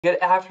Good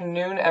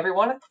afternoon,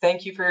 everyone.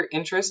 Thank you for your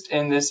interest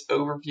in this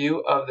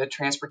overview of the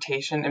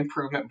Transportation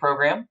Improvement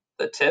Program,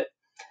 the TIP.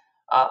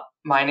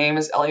 My name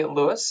is Elliot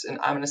Lewis, and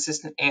I'm an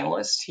assistant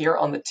analyst here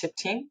on the TIP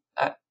team.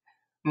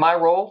 My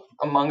role,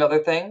 among other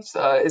things,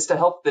 is to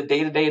help the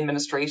day-to-day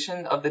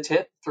administration of the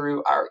TIP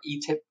through our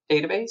eTIP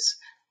database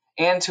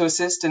and to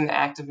assist in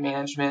active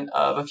management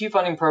of a few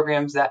funding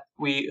programs that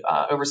we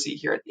oversee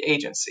here at the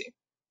agency.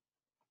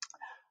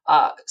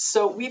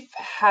 So we've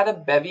had a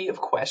bevy of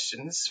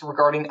questions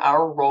regarding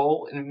our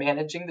role in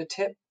managing the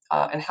TIP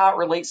and how it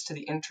relates to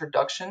the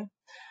introduction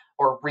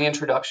or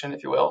reintroduction,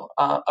 if you will,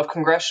 of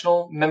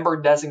congressional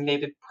member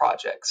designated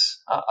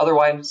projects,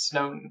 otherwise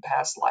known in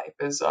past life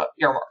as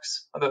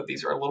earmarks, although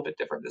these are a little bit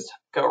different this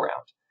go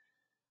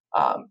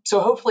around.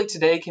 So hopefully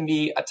today can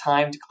be a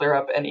time to clear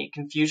up any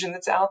confusion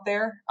that's out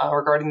there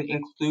regarding the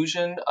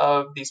inclusion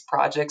of these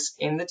projects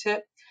in the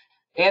TIP,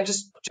 and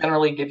just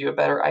generally give you a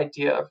better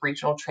idea of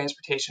regional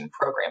transportation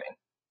programming.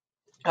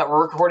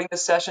 We're recording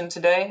this session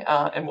today,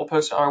 and we'll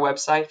post it on our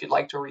website if you'd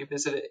like to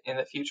revisit it in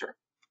the future.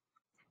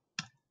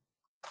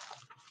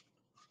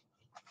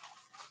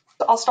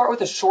 So I'll start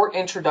with a short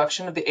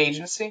introduction of the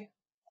agency,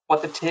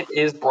 what the TIP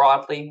is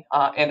broadly,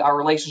 and our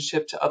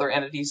relationship to other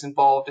entities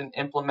involved in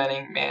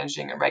implementing,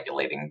 managing, and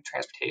regulating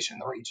transportation in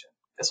the region.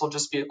 This will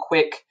just be a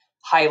quick,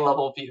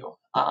 high-level view.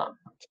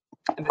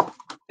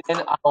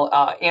 Then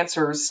I'll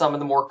answer some of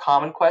the more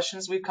common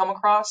questions we've come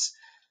across,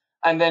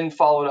 and then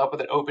follow it up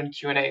with an open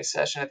Q&A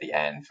session at the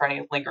end for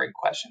any lingering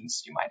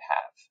questions you might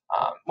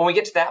have. When we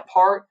get to that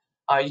part,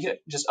 you can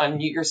just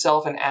unmute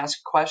yourself and ask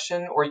a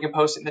question, or you can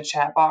post it in the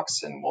chat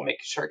box and we'll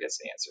make sure it gets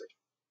answered.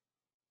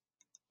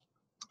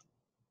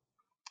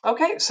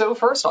 Okay, so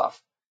first off,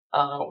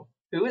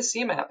 who is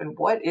CMAP and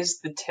what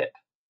is the TIP?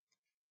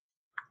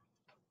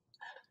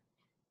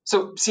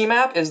 So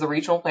CMAP is the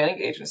regional planning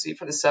agency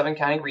for the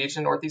 7-county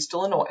region of Northeast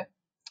Illinois.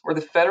 We're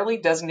the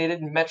federally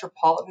designated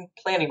metropolitan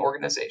planning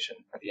organization,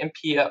 or the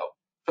MPO,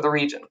 for the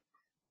region.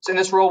 So in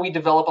this role, we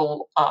develop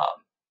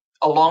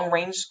a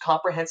long-range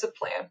comprehensive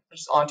plan,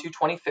 which is on to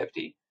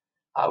 2050.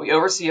 We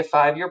oversee a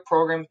 5-year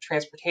program of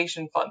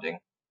transportation funding,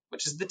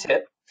 which is the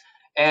TIP,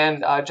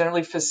 and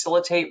generally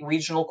facilitate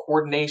regional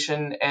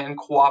coordination and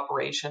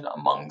cooperation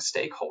among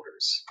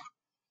stakeholders.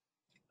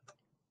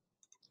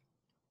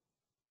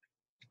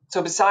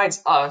 So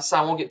besides us,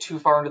 I won't get too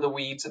far into the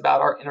weeds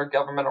about our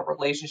intergovernmental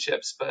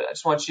relationships, but I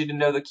just want you to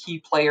know the key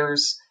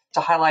players to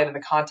highlight in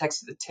the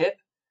context of the TIP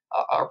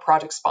are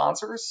project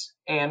sponsors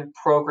and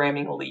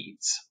programming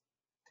leads.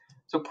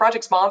 So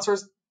project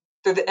sponsors,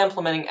 they're the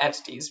implementing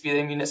entities, be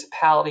they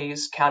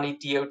municipalities, county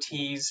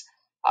DOTs,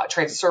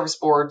 transit service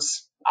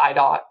boards,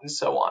 IDOT, and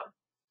so on.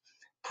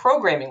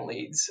 Programming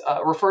leads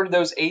refer to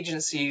those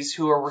agencies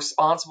who are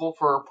responsible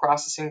for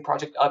processing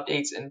project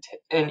updates in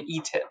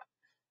eTIP,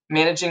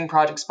 managing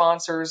project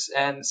sponsors,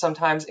 and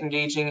sometimes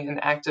engaging in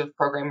active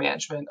program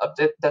management of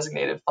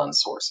designated fund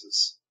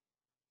sources.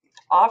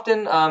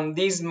 Often,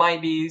 these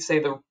might be, say,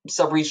 the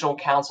sub-regional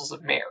councils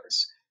of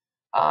mayors.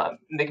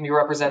 They can be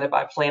represented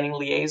by planning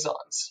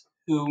liaisons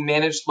who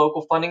manage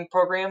local funding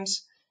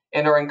programs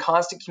and are in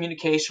constant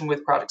communication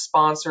with project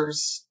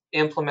sponsors,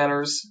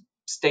 implementers,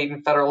 state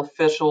and federal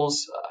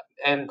officials,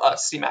 and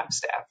CMAP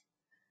staff.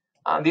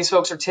 These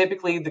folks are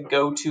typically the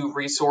go-to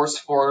resource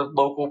for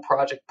local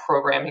project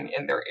programming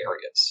in their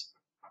areas.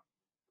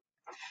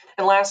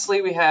 And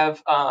lastly, we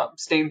have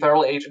state and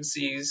federal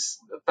agencies,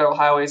 the Federal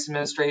Highways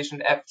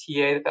Administration,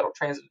 FTA, the Federal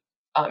Transit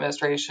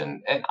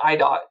Administration, and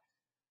IDOT.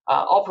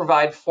 All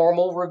provide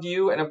formal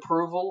review and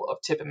approval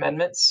of TIP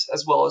amendments,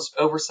 as well as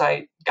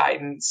oversight,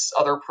 guidance,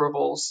 other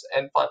approvals,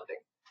 and funding.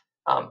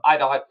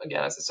 IDOT,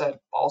 again, as I said,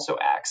 also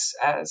acts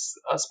as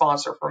a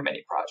sponsor for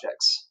many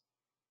projects.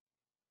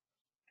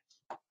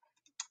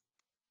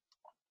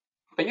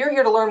 But you're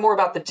here to learn more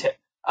about the TIP.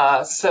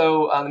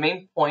 The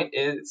main point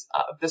is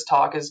of this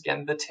talk is,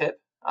 again, the TIP,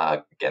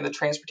 again, the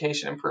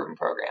Transportation Improvement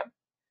Program.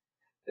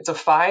 It's a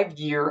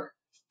 5-year,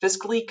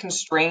 fiscally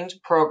constrained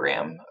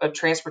program of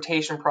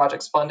transportation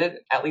projects funded,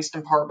 at least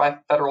in part, by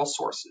federal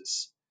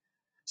sources.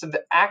 So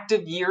the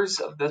active years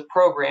of the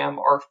program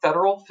are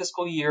federal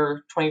fiscal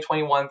year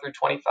 2021 through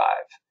 25.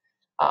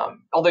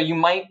 Although you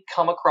might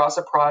come across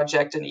a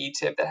project in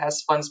eTIP that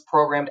has funds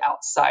programmed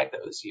outside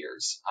those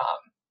years,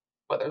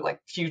 whether like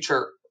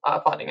future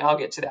funding. I'll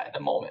get to that in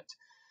a moment.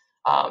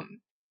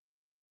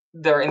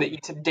 They're in the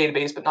eTIP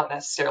database, but not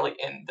necessarily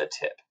in the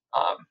TIP.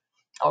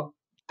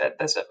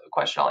 That's a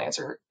question I'll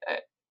answer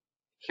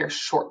here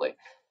shortly.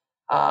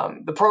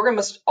 The program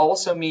must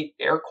also meet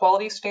air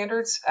quality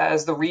standards,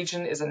 as the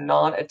region is a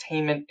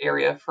non-attainment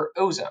area for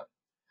ozone.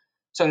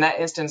 So in that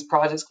instance,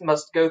 projects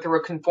must go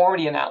through a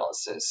conformity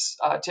analysis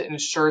to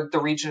ensure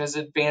the region is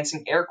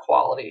advancing air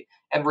quality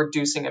and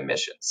reducing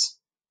emissions.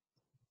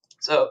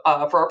 So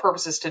for our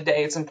purposes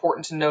today, it's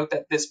important to note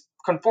that this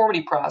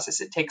conformity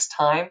process, it takes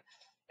time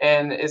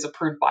and is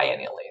approved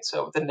biennially.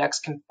 So the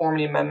next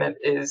conformity amendment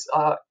is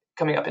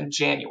coming up in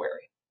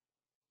January.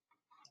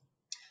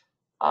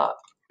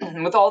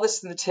 With all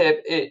this in the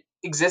TIP, it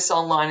exists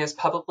online as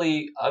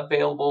publicly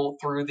available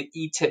through the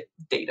eTIP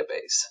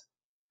database.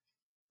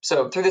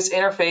 So through this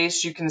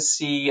interface, you can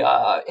see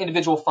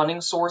individual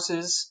funding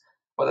sources,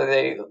 whether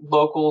they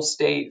local,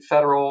 state,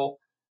 federal,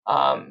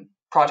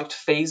 project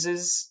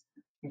phases,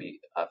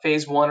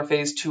 phase 1 or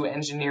phase 2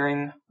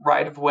 engineering,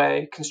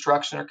 right-of-way,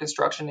 construction or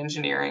construction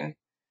engineering.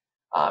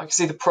 You can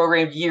see the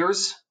program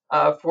years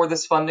for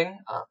this funding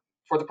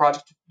for the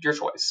project of your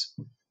choice.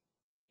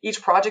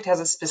 Each project has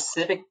a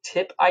specific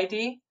TIP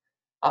ID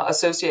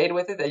associated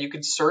with it that you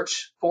could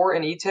search for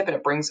in eTIP, and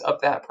it brings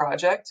up that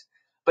project.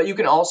 But you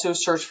can also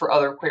search for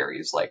other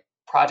queries like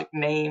project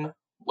name,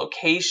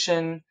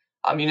 location,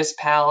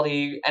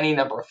 municipality, any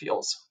number of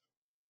fields.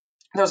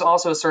 There's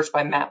also a search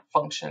by map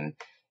function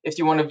if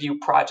you want to view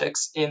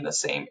projects in the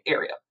same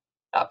area.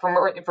 For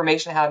more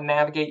information on how to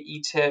navigate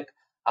eTIP,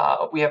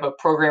 we have a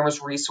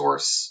programmer's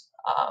resource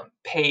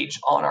page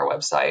on our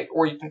website,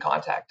 or you can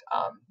contact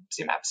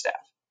CMAP staff.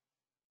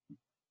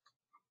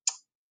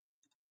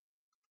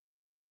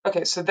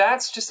 Okay, so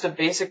that's just a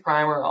basic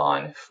primer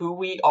on who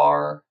we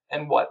are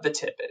and what the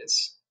TIP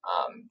is.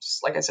 Just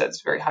like I said,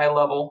 it's very high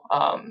level,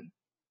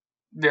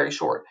 very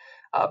short.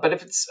 But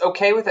if it's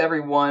okay with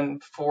everyone,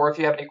 if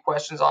you have any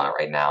questions on it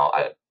right now,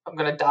 I'm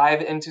going to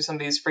dive into some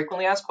of these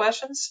frequently asked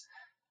questions,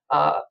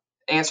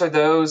 answer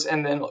those,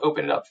 and then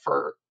open it up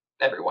for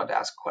everyone to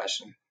ask a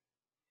question.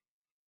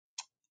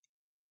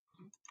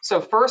 So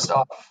first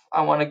off,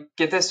 I want to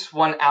get this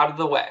one out of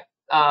the way.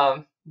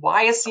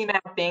 Why is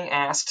CMAP being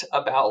asked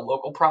about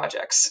local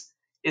projects?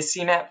 Is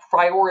CMAP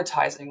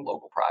prioritizing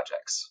local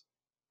projects?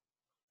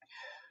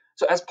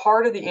 So as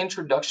part of the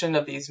introduction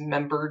of these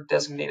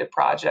member-designated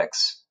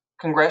projects,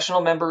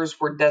 congressional members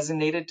were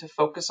designated to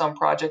focus on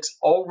projects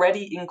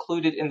already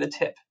included in the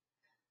TIP,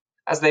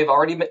 as they've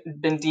already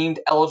been deemed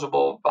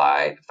eligible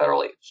by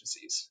federal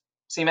agencies.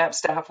 CMAP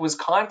staff was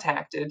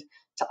contacted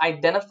to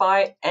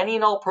identify any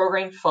and all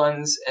program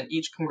funds in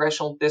each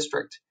congressional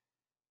district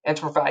and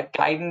to provide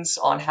guidance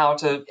on how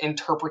to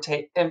interpret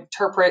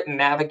and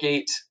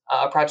navigate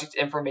project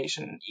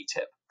information in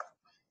eTIP.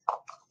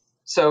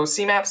 So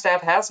CMAP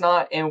staff has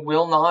not and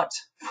will not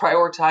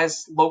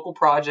prioritize local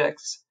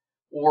projects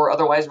or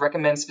otherwise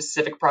recommend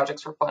specific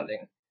projects for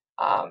funding.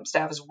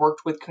 Staff has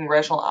worked with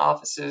congressional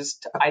offices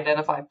to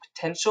identify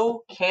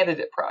potential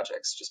candidate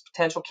projects,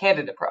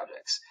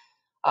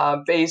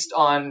 based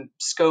on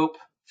scope,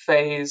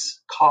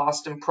 phase,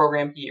 cost, and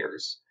program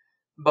years.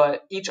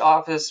 But each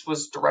office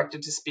was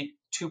directed to speak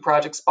to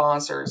project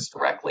sponsors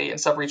directly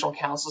and sub-regional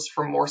councils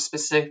for more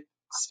specific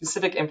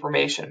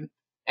information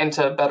and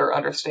to better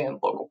understand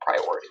local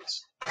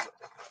priorities.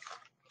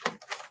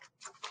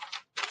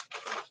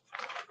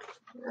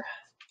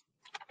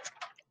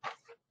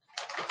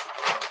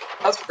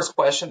 That's the first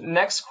question.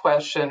 Next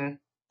question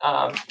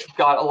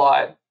got a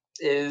lot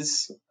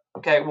is,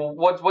 okay, well,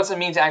 what's it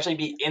mean to actually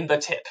be in the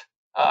TIP?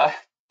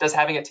 Does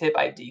having a TIP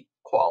ID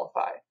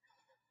qualify?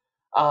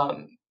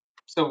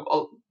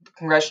 So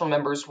congressional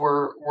members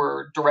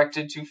were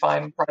directed to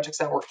find projects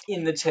that were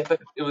in the TIP, but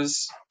it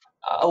was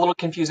a little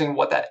confusing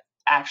what that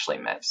actually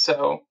meant.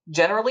 So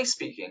generally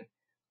speaking,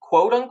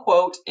 quote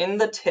unquote, in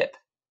the TIP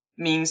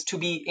means to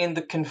be in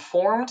the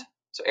conformed,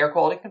 so air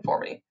quality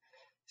conformity,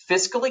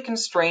 fiscally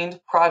constrained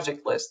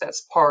project list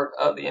that's part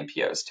of the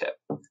NPO's TIP.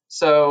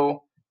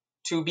 So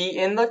to be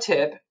in the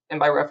TIP, and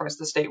by reference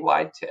the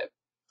statewide TIP,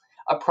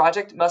 a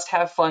project must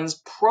have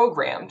funds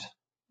programmed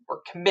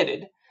or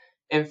committed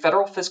in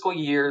federal fiscal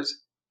years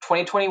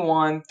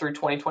 2021 through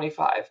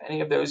 2025,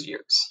 any of those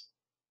years.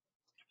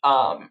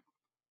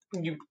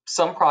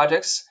 Some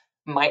projects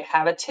might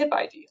have a TIP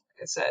ID.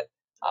 Like I said,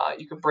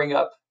 you can bring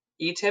up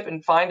eTIP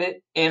and find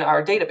it in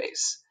our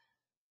database.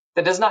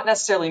 That does not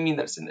necessarily mean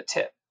that it's in the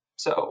TIP.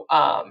 So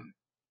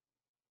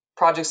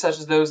projects such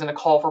as those in a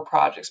call for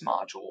projects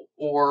module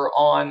or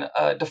on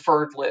a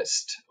deferred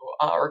list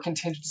or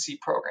contingency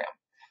program,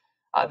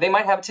 they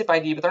might have a TIP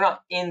ID, but they're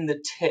not in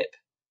the TIP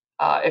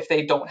if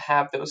they don't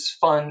have those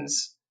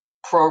funds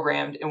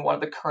programmed in one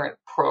of the current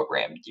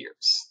program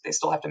years. They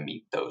still have to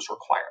meet those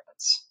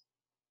requirements.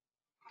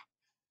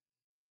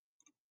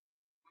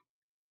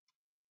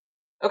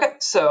 Okay,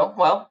 so,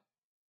 well,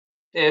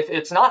 if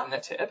it's not in the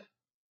TIP,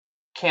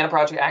 can a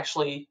project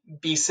actually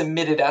be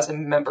submitted as a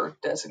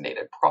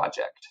member-designated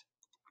project?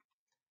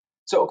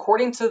 So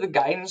according to the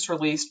guidance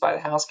released by the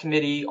House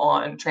Committee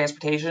on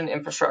Transportation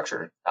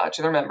Infrastructure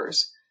to their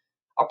members,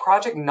 a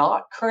project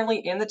not currently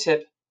in the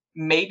TIP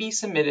may be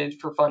submitted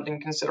for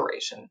funding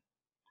consideration,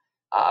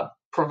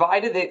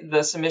 provided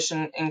the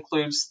submission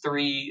includes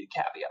 3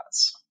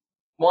 caveats.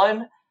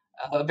 1,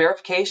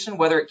 verification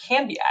whether it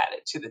can be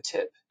added to the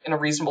TIP in a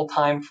reasonable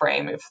time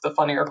frame if the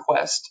funding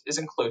request is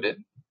included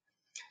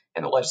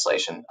in the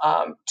legislation.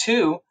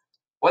 2,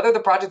 whether the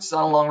project is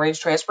on a long-range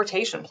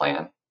transportation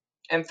plan.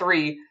 And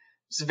 3,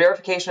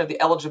 verification of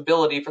the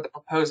eligibility for the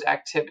proposed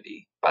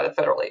activity by the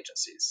federal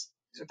agencies.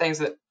 These are things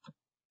that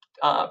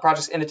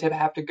projects in the TIP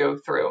have to go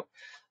through.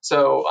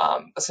 So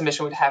a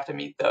submission would have to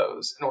meet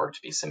those in order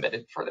to be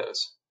submitted for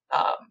those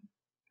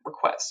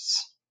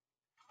requests.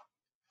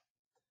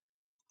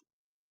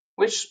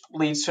 Which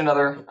leads to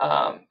another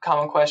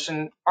common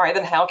question. All right,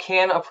 then how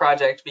can a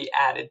project be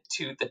added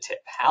to the TIP?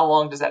 How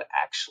long does that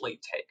actually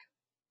take?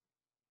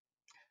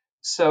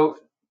 So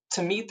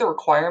to meet the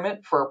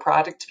requirement for a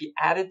project to be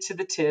added to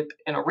the TIP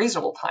in a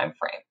reasonable time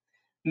frame,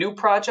 new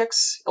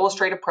projects,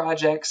 illustrative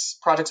projects,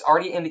 projects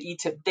already in the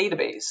eTIP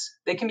database,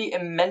 they can be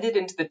amended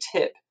into the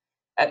TIP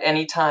at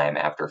any time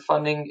after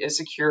funding is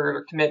secured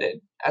or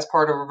committed as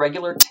part of a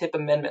regular TIP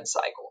amendment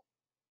cycle.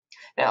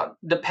 Now,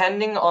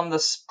 depending on the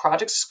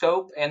project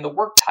scope and the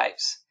work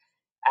types,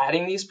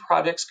 adding these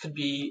projects could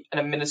be an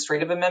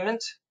administrative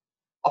amendment,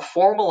 a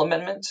formal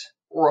amendment,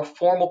 or a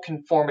formal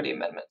conformity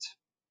amendment.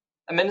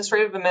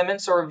 Administrative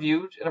amendments are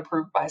reviewed and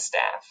approved by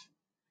staff.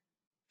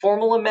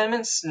 Formal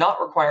amendments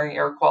not requiring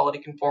air quality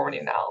conformity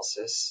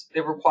analysis. They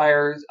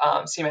require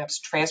CMAP's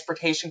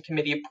Transportation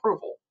Committee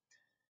approval.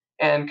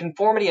 And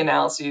conformity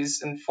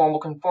analyses and formal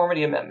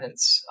conformity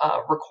amendments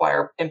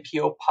require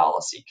MPO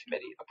Policy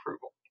Committee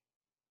approval.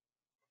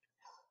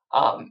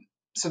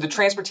 So the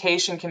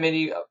Transportation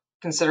Committee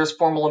considers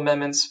formal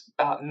amendments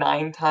about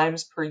 9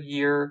 times per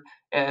year,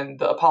 and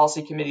the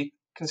Policy Committee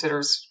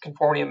considers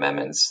conformity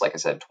amendments, like I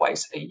said,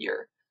 twice a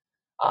year.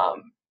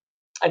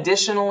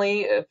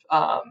 Additionally, if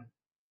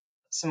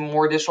some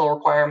more additional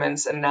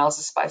requirements and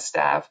analysis by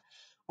staff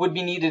would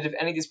be needed if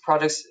any of these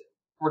projects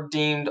were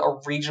deemed a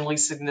regionally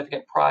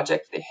significant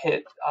project. They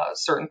hit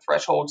certain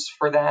thresholds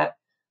for that,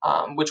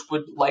 which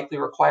would likely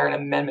require an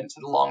amendment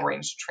to the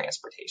long-range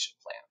transportation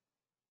plan.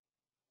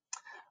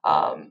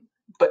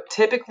 But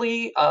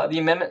typically, the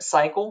amendment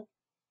cycle,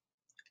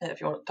 if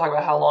you want to talk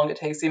about how long it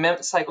takes, the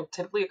amendment cycle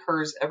typically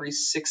occurs every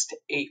 6 to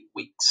 8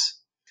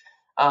 weeks.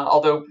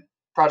 Although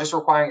projects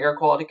requiring air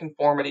quality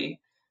conformity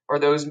or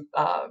those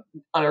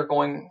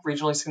undergoing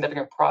regionally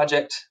significant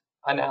project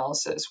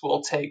analysis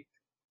will take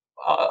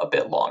a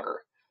bit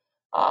longer.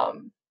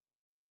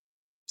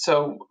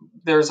 So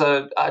there's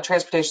a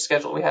transportation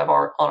schedule we have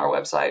on our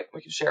website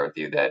we can share with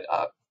you that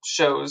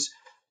shows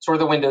sort of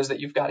the windows that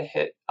you've got to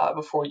hit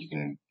before you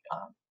can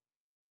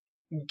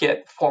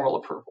get formal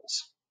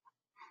approvals.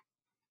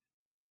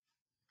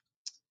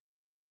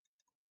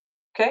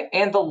 Okay,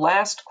 and the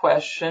last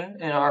question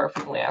in our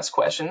frequently asked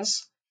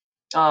questions,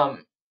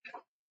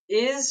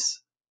 is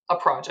a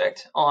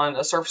project on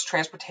a surface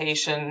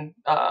transportation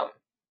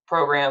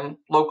program,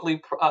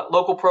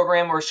 local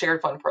program, or a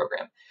shared fund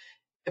program,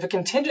 if a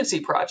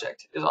contingency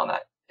project is on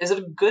that, is it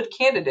a good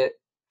candidate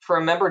for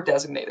a member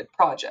designated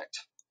project?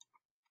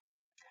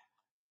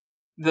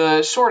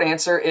 The short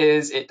answer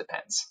is it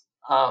depends.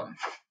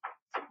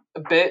 A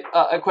bit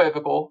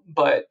equivocal,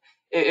 but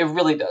it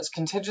really does.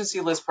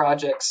 Contingency list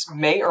projects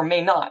may or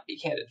may not be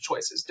candidate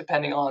choices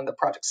depending on the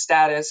project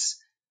status,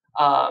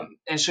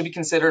 and should be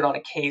considered on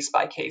a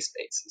case-by-case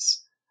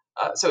basis.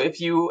 So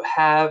if you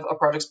have a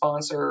project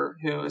sponsor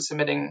who is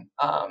submitting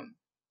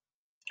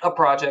a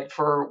project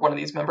for one of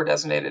these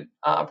member-designated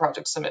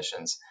project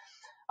submissions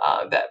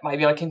that might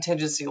be on a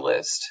contingency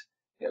list,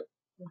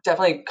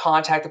 definitely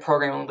contact the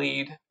program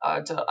lead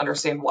to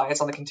understand why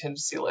it's on the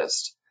contingency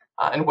list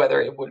and whether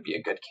it would be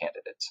a good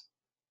candidate.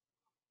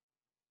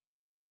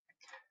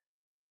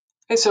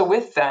 Okay, so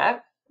with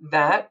that,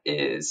 that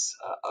is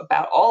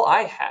about all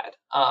I had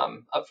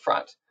up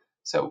front.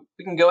 So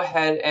we can go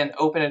ahead and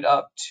open it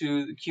up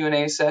to the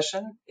Q&A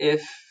session.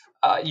 If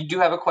you do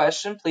have a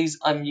question, please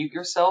unmute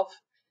yourself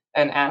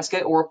and ask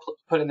it, or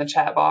put it in the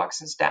chat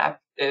box, and staff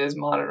is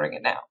monitoring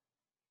it now.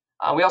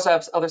 We also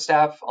have other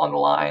staff on the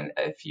line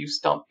if you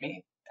stump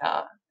me.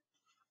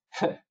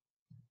 Let's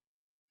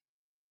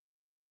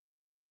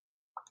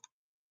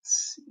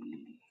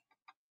see.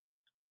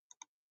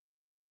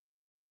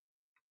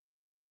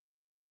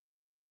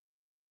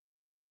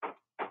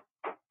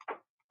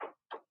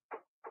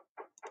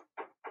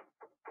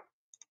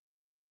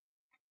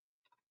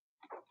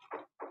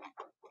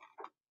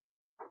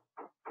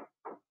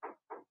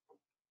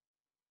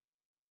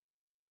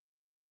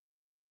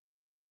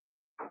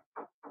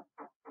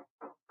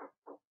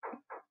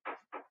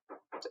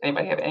 Does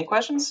anybody have any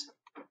questions?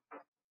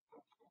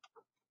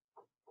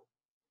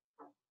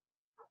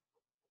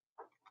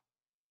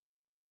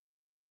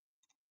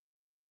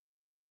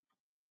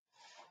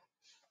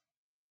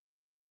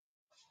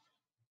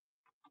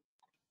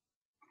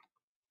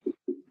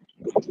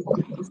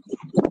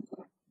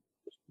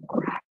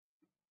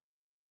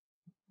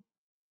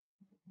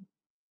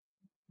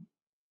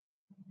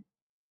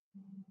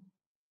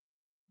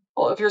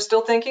 Well, if you're still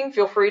thinking,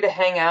 feel free to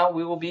hang out.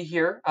 We will be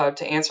here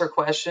to answer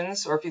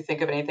questions, or if you think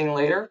of anything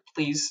later,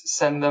 please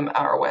send them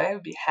our way.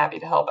 We'd be happy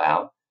to help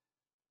out.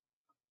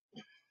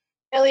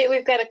 Elliot,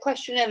 we've got a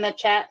question in the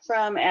chat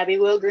from Abby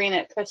Wilgreen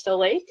at Crystal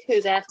Lake,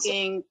 who's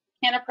asking,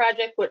 can a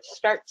project which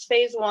starts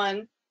phase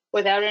 1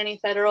 without any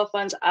federal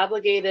funds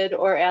obligated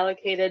or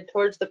allocated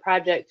towards the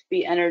project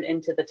be entered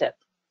into the TIP?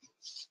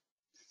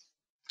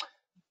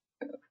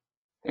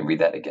 Let me read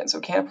that again. So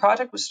can a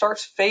project which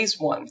starts phase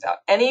 1 without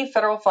any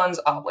federal funds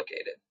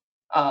obligated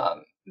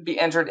be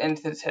entered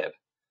into the TIP?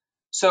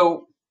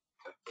 So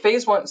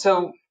phase 1,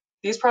 so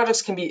these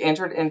projects can be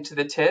entered into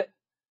the TIP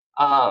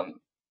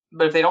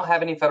but if they don't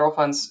have any federal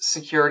funds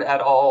secured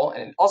at all,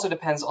 and it also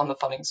depends on the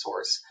funding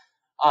source,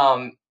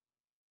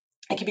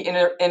 it can be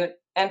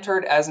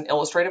entered as an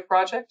illustrative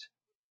project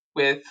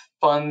with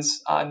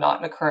funds not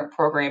in a current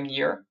program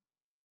year.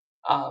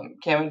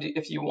 Cameron,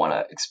 if you want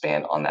to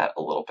expand on that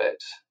a little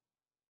bit.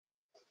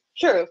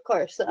 Sure, of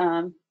course.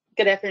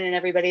 Good afternoon,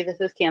 everybody. This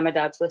is Cam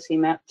Dodds with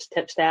CMAP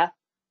TIP staff.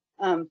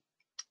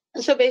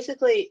 So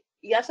basically,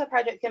 yes, a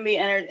project can be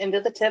entered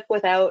into the TIP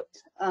without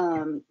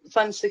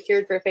funds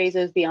secured for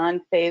phases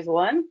beyond phase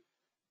one.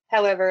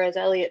 However, as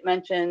Elliot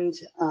mentioned,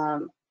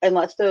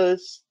 unless there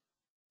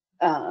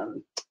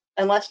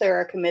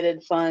are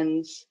committed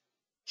funds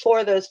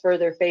for those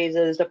further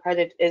phases, the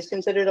project is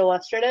considered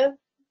illustrative.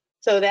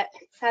 So that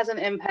has an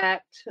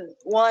impact,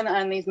 one,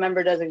 on these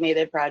member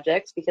designated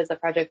projects, because the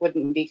project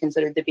wouldn't be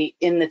considered to be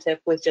in the TIP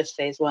with just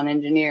phase one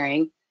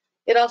engineering.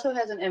 It also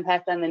has an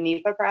impact on the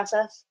NEPA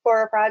process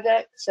for a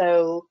project.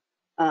 So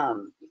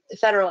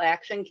federal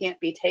action can't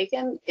be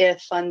taken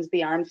if funds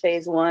beyond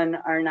phase one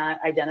are not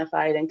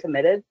identified and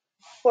committed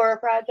for a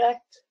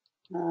project.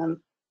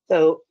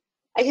 So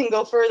I can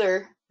go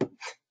further.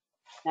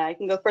 I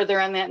can go further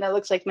on that. And it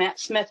looks like Matt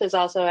Smith is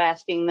also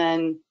asking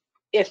then,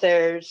 if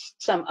there's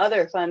some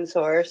other fund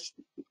source,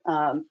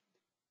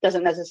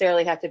 doesn't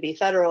necessarily have to be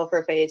federal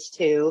for phase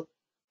two,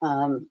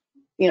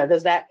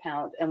 does that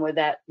count? And would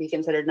that be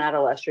considered not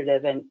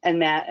illustrative? And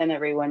Matt and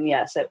everyone,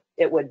 yes,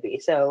 it would be.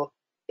 So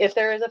if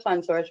there is a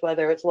fund source,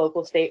 whether it's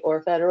local, state,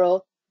 or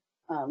federal,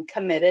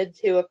 committed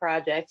to a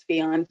project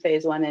beyond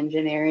phase one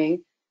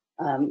engineering,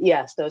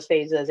 yes, those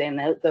phases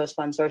and those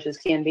fund sources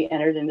can be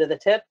entered into the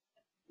TIP.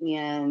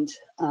 And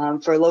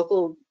for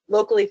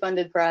locally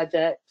funded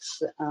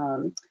projects,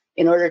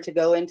 in order to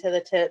go into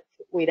the TIP,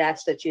 we'd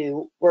ask that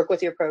you work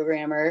with your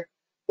programmer,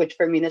 which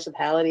for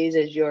municipalities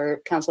is your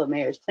Council of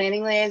Mayors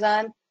planning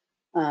liaison,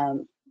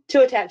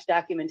 to attach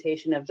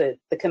documentation of the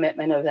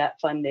commitment of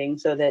that funding,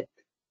 so that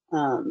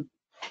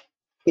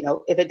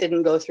if it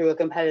didn't go through a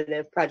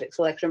competitive project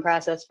selection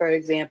process, for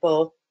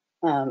example,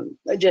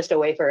 just a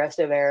way for us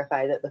to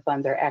verify that the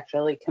funds are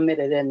actually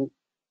committed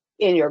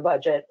in your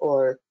budget,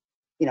 or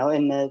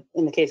in the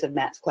case of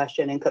Matt's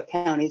question, in Cook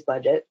County's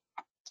budget.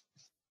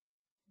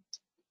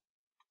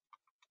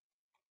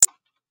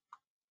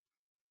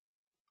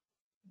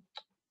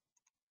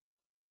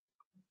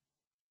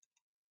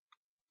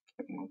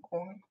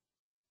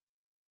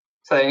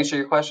 So that answer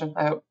your question,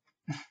 I hope.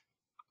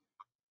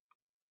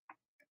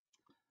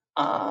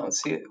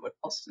 Let's see what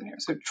else is in here.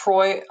 So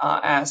Troy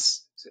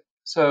asks,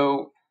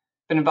 so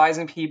been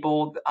advising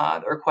people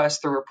the requests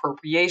through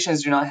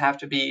appropriations do not have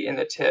to be in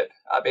the TIP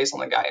based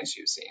on the guidance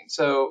you've seen.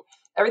 So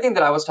everything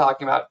that I was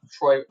talking about,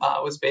 Troy,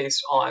 was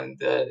based on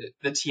the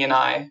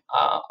TNI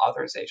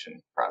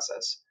authorization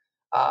process.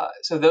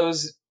 So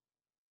those,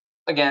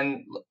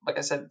 again, like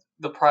I said,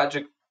 the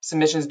project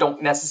submissions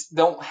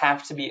don't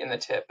have to be in the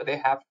TIP, but they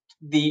have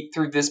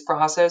through this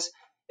process,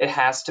 it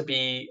has to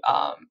be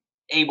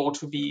able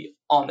to be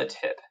on the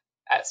TIP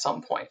at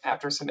some point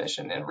after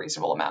submission in a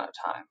reasonable amount of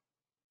time.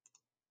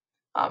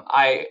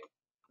 I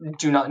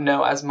do not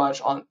know as much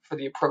for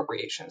the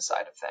appropriation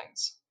side of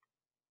things.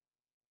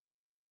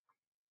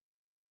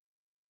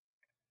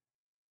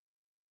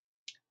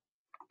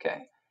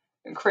 Okay.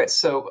 And Chris,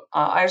 so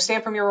I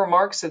understand from your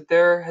remarks that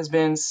there has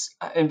been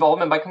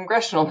involvement by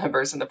congressional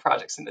members in the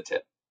projects in the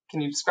TIP.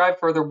 Can you describe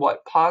further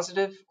what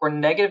positive or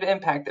negative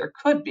impact there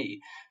could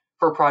be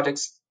for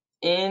projects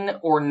in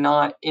or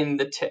not in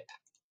the TIP?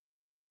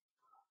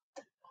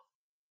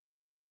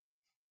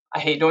 I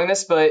hate doing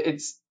this, but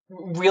it's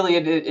really,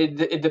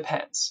 it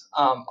depends.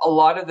 A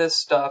lot of this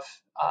stuff,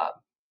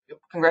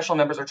 congressional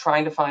members are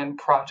trying to find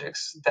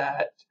projects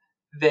that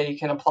they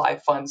can apply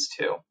funds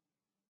to.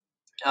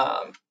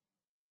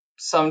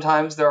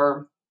 Sometimes there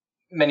are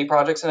many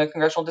projects in a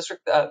congressional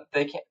district that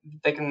they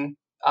can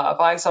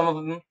find, some of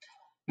them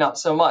not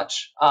so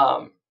much.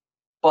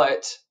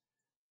 But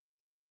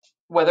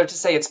whether to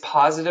say it's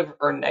positive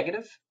or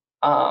negative,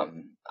 I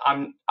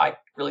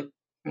really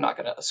am not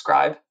going to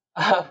ascribe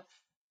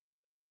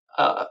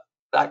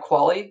that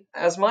quality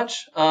as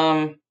much.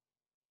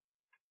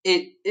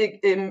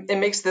 It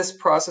makes this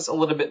process a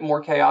little bit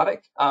more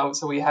chaotic.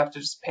 So we have to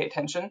just pay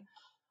attention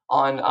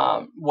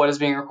on what is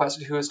being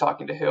requested, who is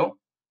talking to who.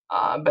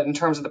 But in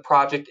terms of the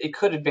project, it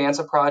could advance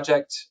a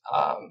project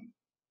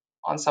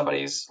on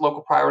somebody's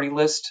local priority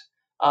list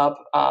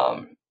up.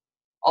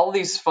 All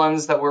these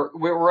funds that we're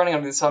running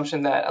under the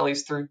assumption that, at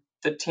least through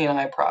the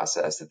TNI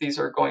process, that these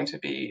are going to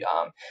be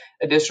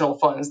additional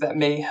funds that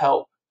may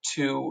help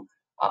to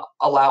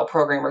allow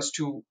programmers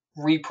to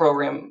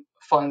reprogram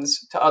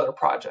funds to other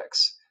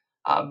projects.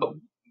 But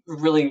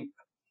really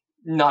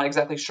not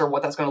exactly sure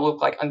what that's going to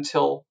look like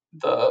until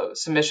the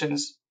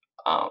submissions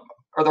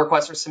or the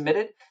requests are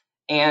submitted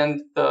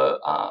and the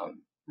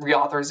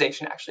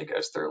reauthorization actually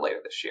goes through later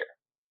this year.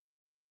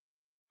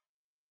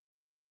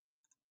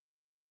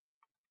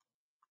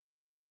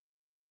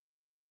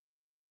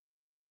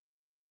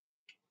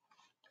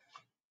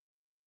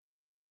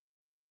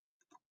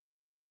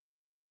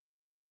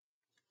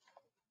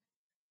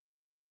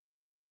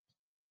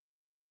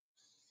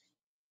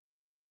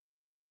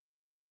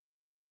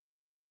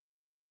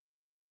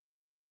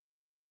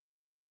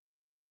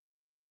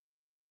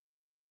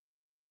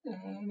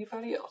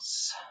 Anybody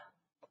else?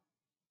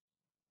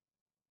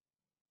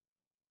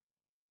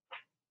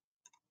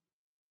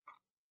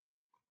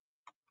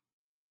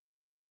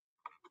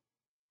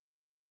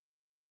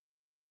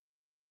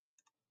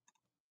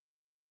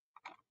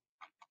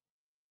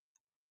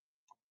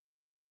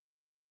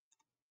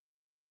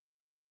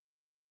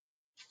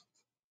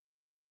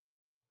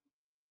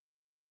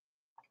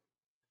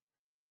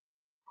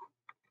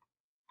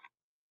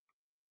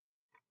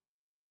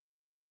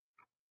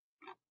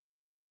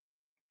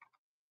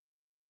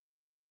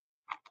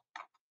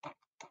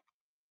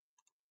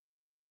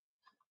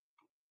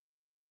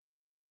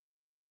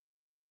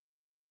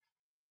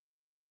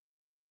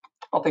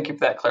 Well, thank you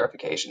for that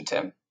clarification,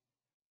 Tim.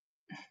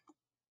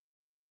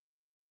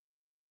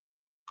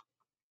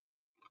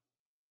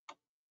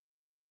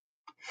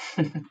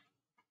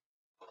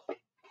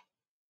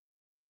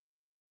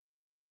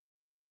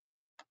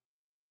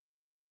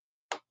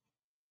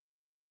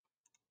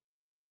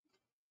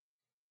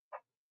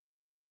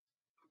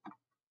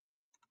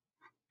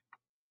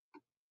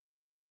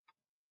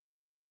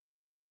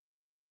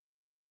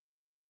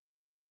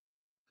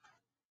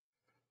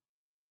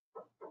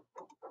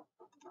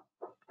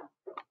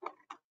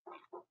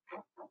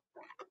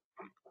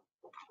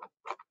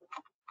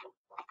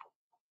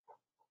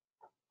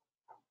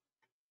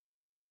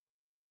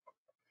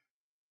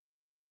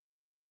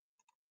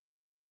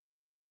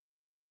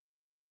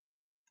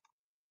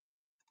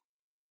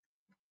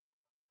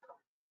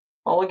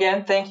 Well,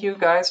 again, thank you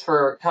guys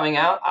for coming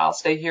out. I'll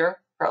stay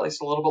here for at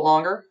least a little bit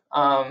longer.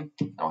 I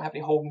don't have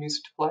any hold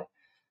music to play.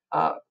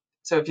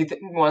 So if you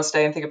want to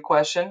stay and think of a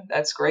question,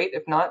 that's great.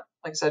 If not,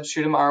 like I said,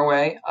 shoot them our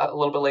way a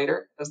little bit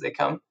later as they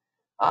come.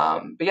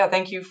 But yeah,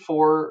 thank you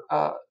for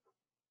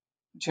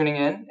tuning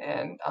in,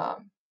 and have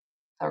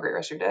a great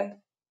rest of your day.